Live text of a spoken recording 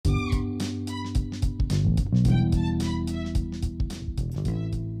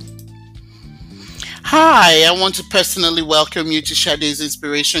Hi, I want to personally welcome you to Sade's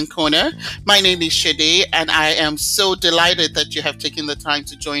Inspiration Corner. My name is Sade, and I am so delighted that you have taken the time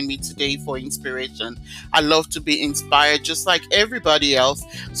to join me today for inspiration. I love to be inspired just like everybody else,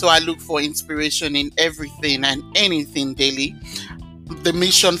 so I look for inspiration in everything and anything daily. The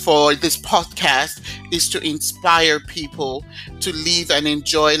mission for this podcast is to inspire people to live and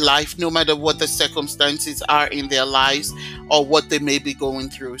enjoy life no matter what the circumstances are in their lives or what they may be going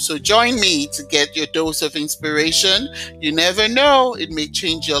through. So join me to get your dose of inspiration. You never know, it may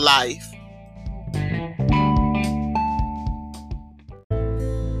change your life.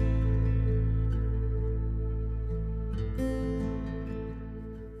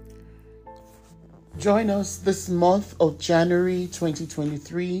 Join us this month of January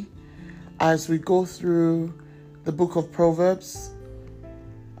 2023 as we go through the book of Proverbs.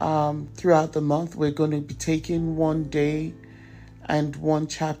 Throughout the month, we're going to be taking one day and one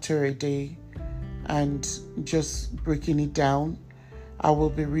chapter a day and just breaking it down. I will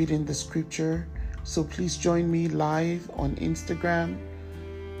be reading the scripture, so please join me live on Instagram,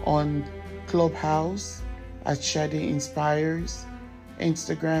 on Clubhouse at Sade Inspires,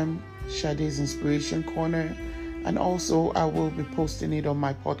 Instagram, Sade's Inspiration Corner, and also I will be posting it on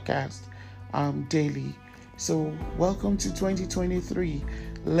my podcast daily. So welcome to 2023.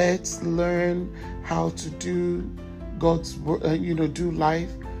 Let's learn how to do God's do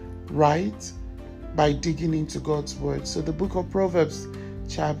life right by digging into God's word. So the book of Proverbs,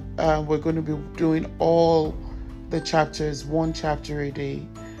 we're going to be doing all the chapters, one chapter a day,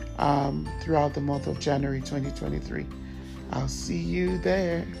 throughout the month of January 2023. I'll see you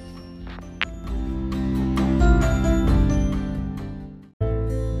there.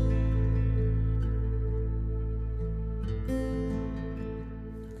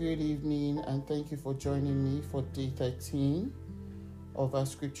 Good evening, and thank you for joining me for day 13 of our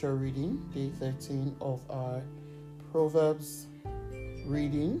scripture reading, day 13 of our Proverbs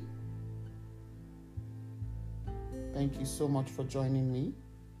reading. Thank you so much for joining me.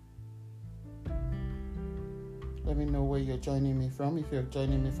 Let me know where you're joining me from. If you're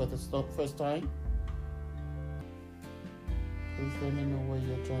joining me for the first time, please let me know where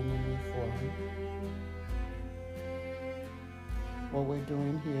you're joining me from. What we're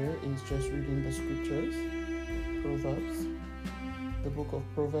doing here is just reading the scriptures, Proverbs, the book of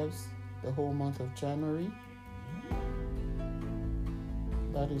Proverbs, the whole month of January.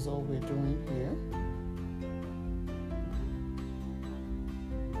 That is all we're doing here.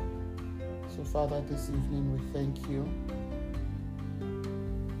 So, Father, this evening we thank you.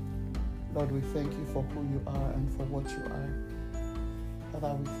 Lord, we thank you for who you are and for what you are.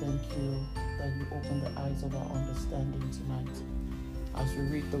 Father, we thank you that you open the eyes of our understanding tonight. As we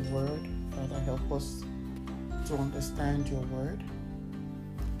read the word, Father, help us to understand your word.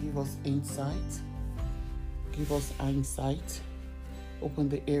 Give us insight. Give us insight. Open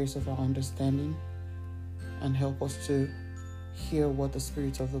the ears of our understanding and help us to hear what the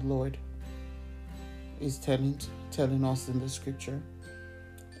Spirit of the Lord is telling us in the scripture.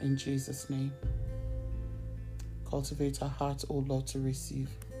 In Jesus' name. Cultivate our hearts, O Lord, to receive.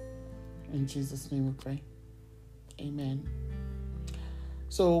 In Jesus' name we pray. Amen.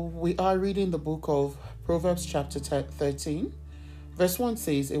 So we are reading the book of Proverbs chapter 13. Verse 1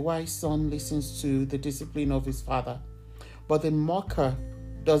 says, "A wise son listens to the discipline of his father, but the mocker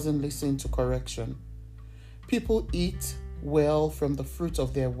doesn't listen to correction. People eat well from the fruit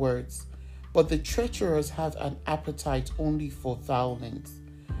of their words, but the treacherous have an appetite only for violence.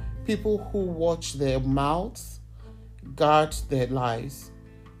 People who watch their mouths guard their lives,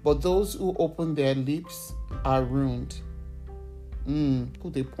 but those who open their lips are ruined." Who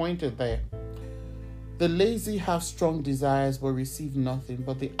they pointed there. "The lazy have strong desires but receive nothing,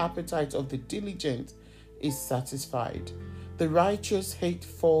 but the appetite of the diligent is satisfied. The righteous hate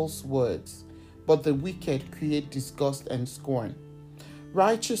false words, but the wicked create disgust and scorn.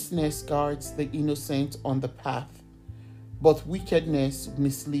 Righteousness guards the innocent on the path, but wickedness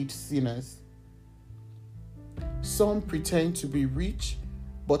misleads sinners. Some pretend to be rich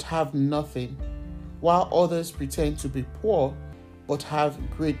but have nothing, while others pretend to be poor but have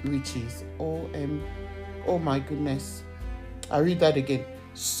great riches." Oh my goodness. I read that again.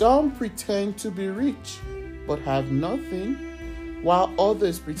 Some pretend to be rich but have nothing, while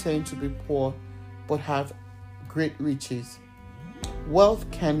others pretend to be poor but have great riches. Wealth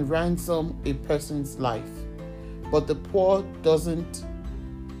can ransom a person's life, but the poor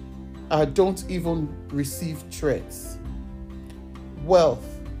don't even receive threats. Wealth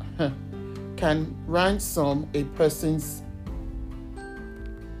can ransom a person's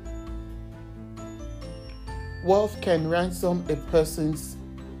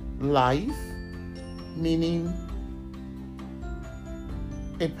life, meaning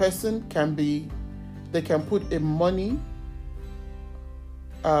a person they can put money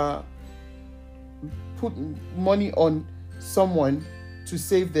on someone to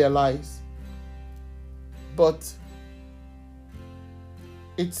save their lives. But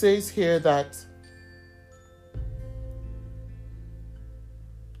it says here that,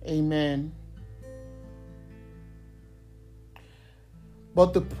 amen,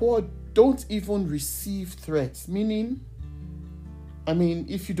 but the poor don't even receive threats, meaning,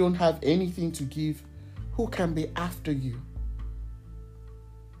 if you don't have anything to give, who can be after you?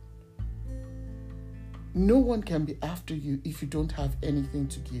 No one can be after you if you don't have anything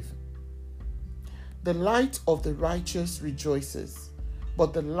to give. The light of the righteous rejoices,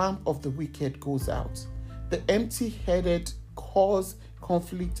 but the lamp of the wicked goes out. The empty-headed cause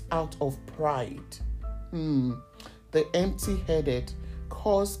conflict out of pride. The empty-headed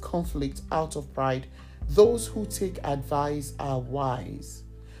cause conflict out of pride. Those who take advice are wise.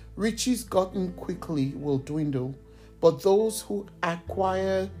 Riches gotten quickly will dwindle, but those who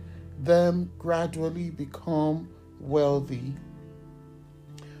acquire them gradually become wealthy.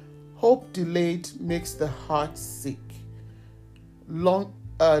 Hope delayed makes the heart sick.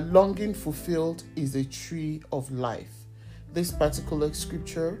 Longing fulfilled is a tree of life. This particular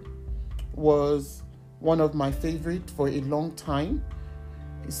scripture was one of my favorite for a long time.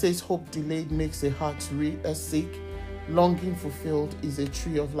 It says, hope delayed makes a heart sick. Longing fulfilled is a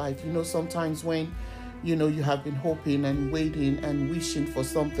tree of life. Sometimes when, you have been hoping and waiting and wishing for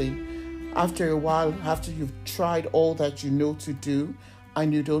something, after a while, after you've tried all that you know to do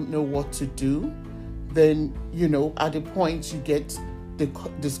and you don't know what to do, then, at a point you get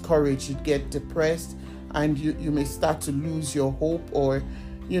discouraged, you get depressed, and you may start to lose your hope. Or,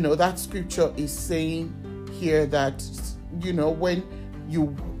 that scripture is saying here that, when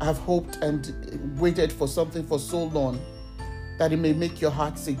you have hoped and waited for something for so long, that it may make your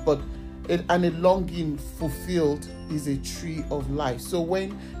heart sick, a longing fulfilled is a tree of life. So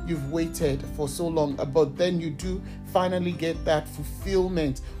when you've waited for so long, but then you do finally get that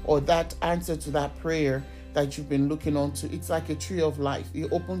fulfillment or that answer to that prayer that you've been looking onto, it's like a tree of life.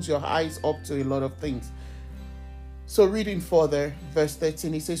 It opens your eyes up to a lot of things. So reading further, verse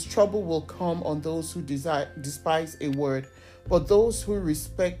 13, it says, trouble will come on those who despise a word, but those who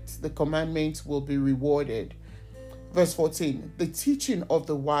respect the commandments will be rewarded. Verse 14, the teaching of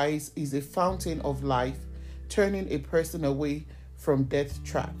the wise is a fountain of life, turning a person away from death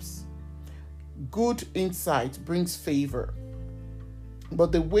traps. Good insight brings favor,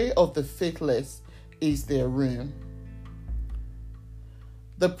 but the way of the faithless is their ruin.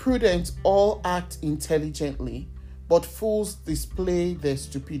 The prudent all act intelligently, but fools display their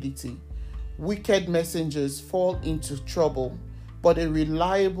stupidity. Wicked messengers fall into trouble, but a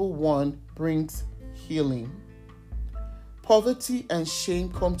reliable one brings healing. Poverty and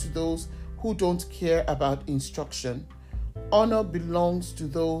shame come to those who don't care about instruction. Honor belongs to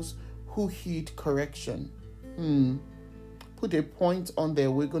those who heed correction. Put a point on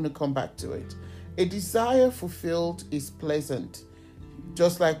there. We're going to come back to it. A desire fulfilled is pleasant.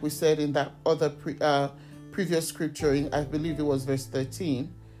 Just like we said in that other previous scripture, I believe it was verse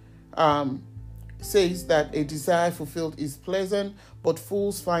 13, says that a desire fulfilled is pleasant, but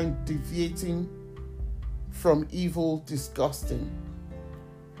fools find deviating from evil disgusting.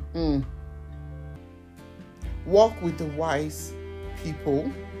 Walk with wise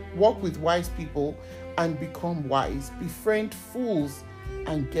people and become wise. Befriend fools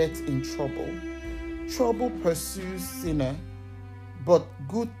and get in trouble. Trouble pursues sinner, but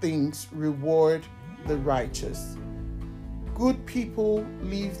good things reward the righteous. Good people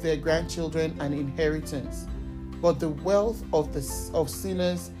leave their grandchildren an inheritance, but the wealth of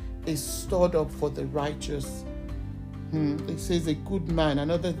sinners is stored up for the righteous. It says a good man.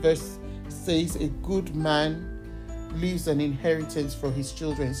 Another verse says a good man leaves an inheritance for his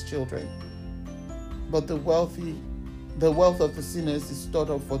children's children, but the wealth of the sinners is stored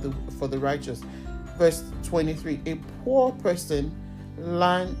up for the righteous. Verse 23, a poor person's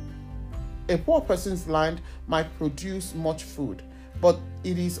land might produce much food, but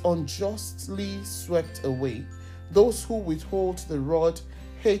it is unjustly swept away. Those who withhold the rod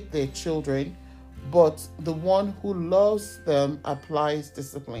hate their children, but the one who loves them applies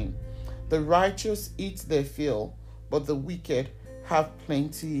discipline. The righteous eat their fill, but the wicked have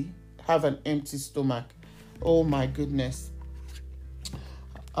an empty stomach. Oh my goodness.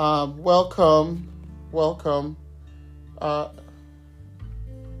 Welcome.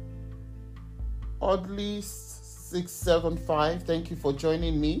 Oddly 675, thank you for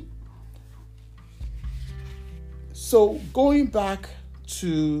joining me. So going back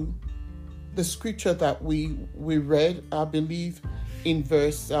to the scripture that we read, I believe in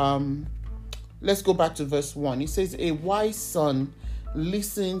verse, let's go back to verse 1. It says, a wise son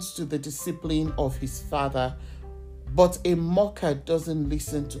listens to the discipline of his father, but a mocker doesn't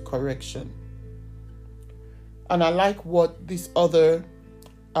listen to correction. And I like what this other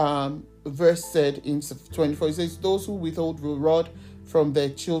verse said in 24. It says, those who withhold the rod from their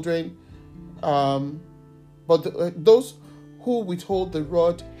children, those who withhold the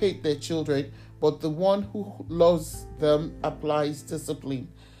rod hate their children, but the one who loves them applies discipline.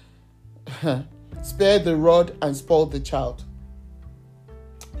 Spare the rod and spoil the child.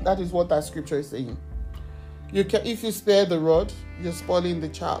 That is what that scripture is saying. If you spare the rod, you're spoiling the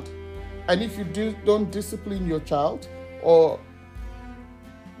child. And if you don't discipline your child, or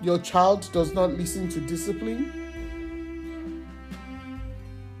your child does not listen to discipline,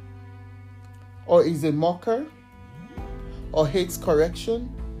 or is a mocker, or hates correction,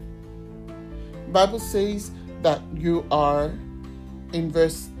 the Bible says that you are, in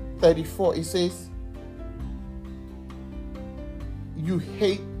verse 34, it says, you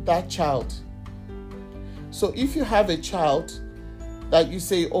hate that child. So if you have a child that you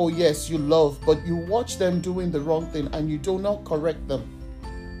say, oh yes, you love, but you watch them doing the wrong thing and you do not correct them,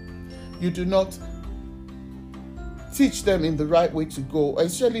 you do not teach them in the right way to go,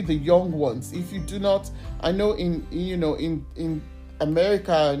 especially the young ones. If you do not, I know in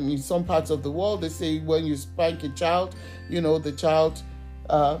America and in some parts of the world, they say when you spank a child, the child,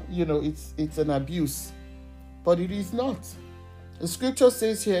 it's an abuse. But it is not. The scripture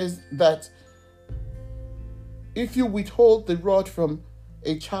says here is that if you withhold the rod from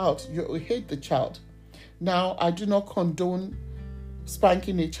a child, you hate the child. Now, I do not condone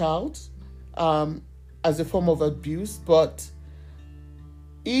spanking a child as a form of abuse, but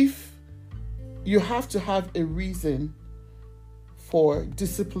if you have to have a reason for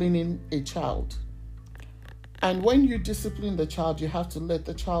disciplining a child, and when you discipline the child, you have to let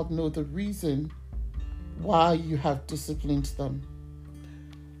the child know the reason why you have disciplined them.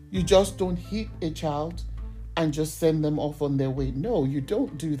 You just don't hit a child and just send them off on their way. No, you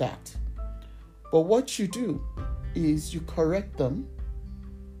don't do that. But what you do is you correct them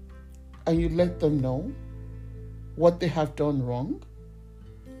and you let them know what they have done wrong,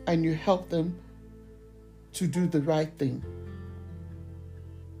 and you help them to do the right thing.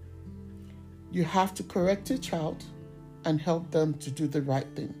 You have to correct a child and help them to do the right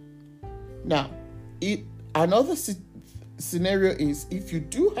thing. Now, another scenario is if you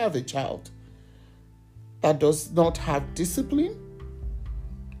do have a child that does not have discipline,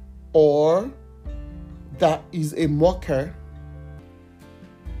 or that is a mocker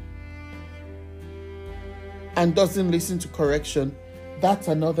and doesn't listen to correction, that's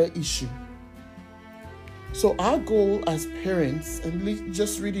another issue. So our goal as parents, and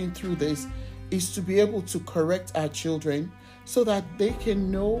just reading through this, is to be able to correct our children so that they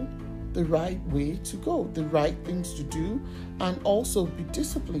can know the right way to go, the right things to do, and also be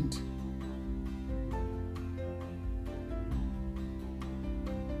disciplined.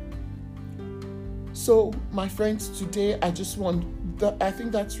 So, my friends, today I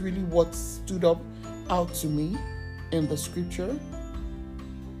think that's really what stood up out to me in the scripture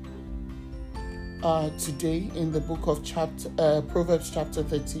today in the book of Proverbs chapter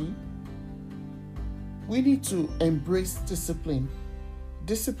 13. We need to embrace discipline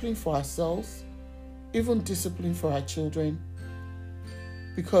for ourselves, even discipline for our children,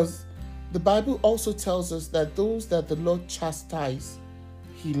 because the Bible also tells us that those that the Lord chastises,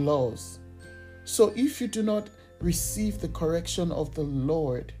 He loves. So if you do not receive the correction of the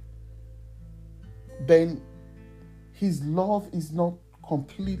Lord, then His love is not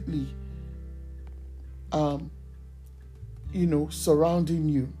completely, surrounding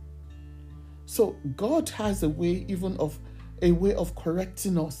you. So God has a way of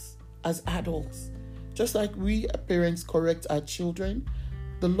correcting us as adults. Just like we parents correct our children,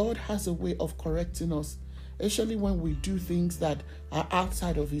 the Lord has a way of correcting us, especially when we do things that are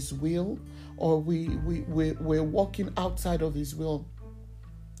outside of His will, or we're walking outside of His will.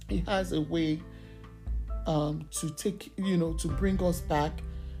 He has a way to bring us back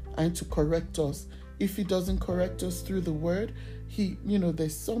and to correct us. If He doesn't correct us through the word,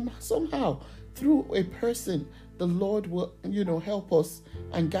 there's somehow through a person, the Lord will, help us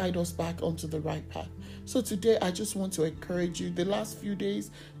and guide us back onto the right path. So today, I just want to encourage you. The last few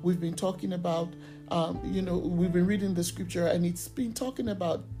days, we've been talking about, we've been reading the scripture, and it's been talking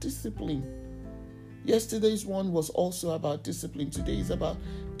about discipline. Yesterday's one was also about discipline. Today is about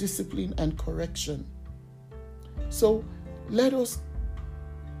discipline and correction. So let us,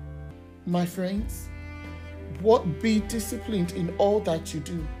 my friends, be disciplined in all that you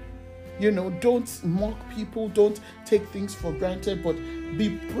do. don't mock people, don't take things for granted, but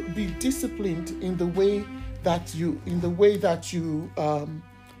be disciplined in the way that you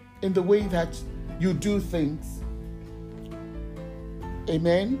do things.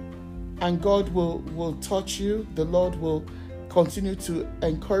 Amen. And God will touch you. The Lord will continue to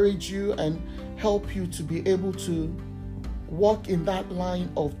encourage you and help you to be able to walk in that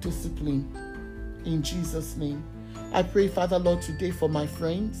line of discipline. In Jesus' name. I pray, Father, Lord, today for my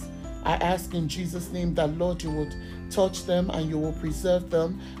friends. I ask in Jesus' name that, Lord, you would touch them and you will preserve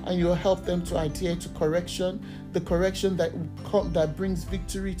them and you will help them to adhere to correction, the correction that brings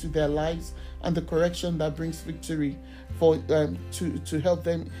victory to their lives and the correction that brings victory to help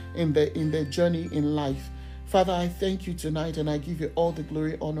them in their journey in life. Father, I thank you tonight and I give you all the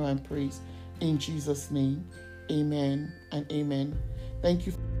glory, honor, and praise in Jesus' name. Amen and amen. Thank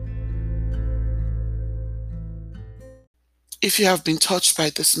you. If you have been touched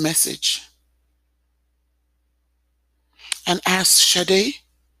by this message and ask, Shade,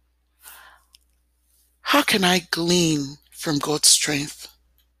 how can I glean from God's strength?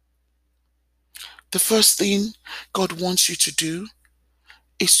 The first thing God wants you to do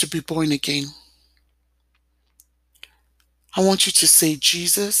is to be born again. I want you to say,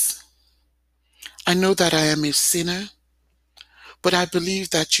 Jesus, I know that I am a sinner, but I believe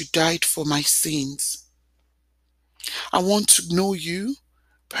that you died for my sins. I want to know you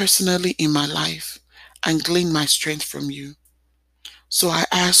personally in my life and glean my strength from you. So I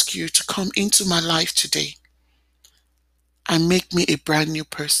ask you to come into my life today and make me a brand new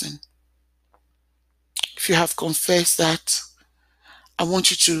person. If you have confessed that, I want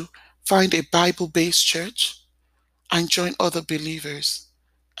you to find a Bible-based church and join other believers,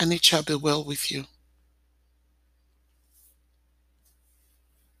 and it shall be well with you.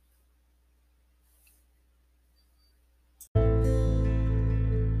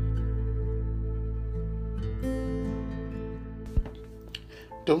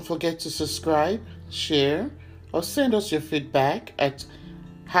 Don't forget to subscribe, share, or send us your feedback at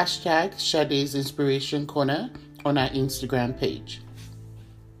 #Shade's Inspiration Corner on our Instagram page.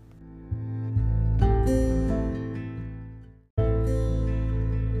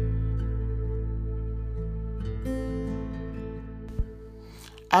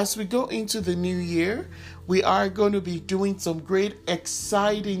 As we go into the new year, we are going to be doing some great,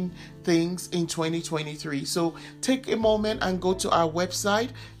 exciting things in 2023. So take a moment and go to our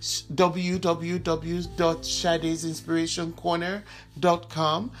website,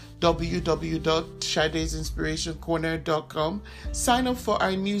 www.shadesinspirationcorner.com, www.shadesinspirationcorner.com. Sign up for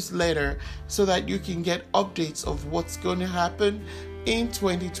our newsletter so that you can get updates of what's going to happen in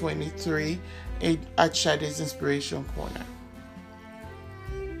 2023 at Shade's Inspiration Corner.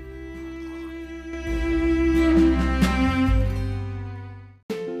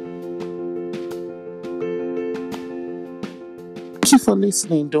 Thank you for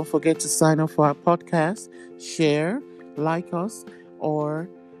listening. Don't forget to sign up for our podcast, share, like us, or,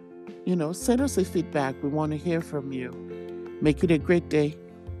 send us a feedback. We want to hear from you. Make it a great day.